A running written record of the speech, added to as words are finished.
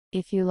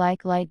If you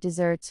like light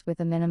desserts with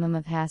a minimum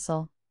of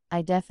hassle,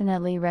 I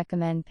definitely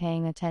recommend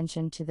paying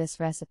attention to this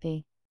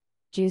recipe.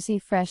 Juicy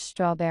fresh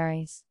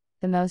strawberries,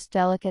 the most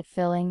delicate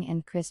filling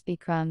and crispy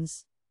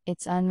crumbs.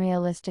 It's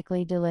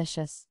unrealistically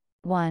delicious.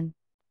 1.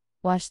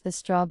 Wash the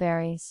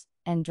strawberries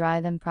and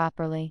dry them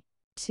properly.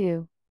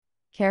 2.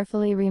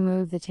 Carefully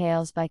remove the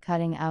tails by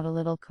cutting out a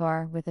little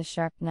core with a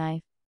sharp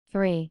knife.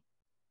 3.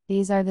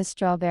 These are the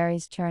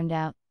strawberries turned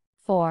out.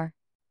 4.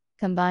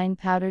 Combine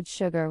powdered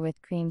sugar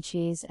with cream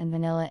cheese and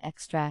vanilla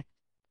extract.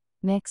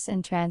 Mix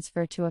and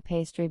transfer to a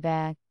pastry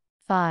bag.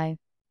 5.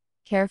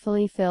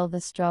 Carefully fill the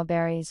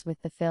strawberries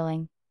with the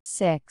filling.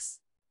 6.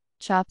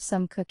 Chop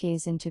some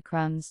cookies into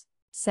crumbs.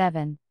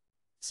 7.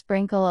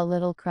 Sprinkle a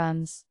little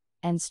crumbs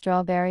and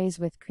strawberries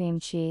with cream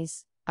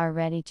cheese. Are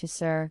ready to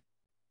serve.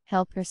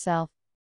 Help yourself.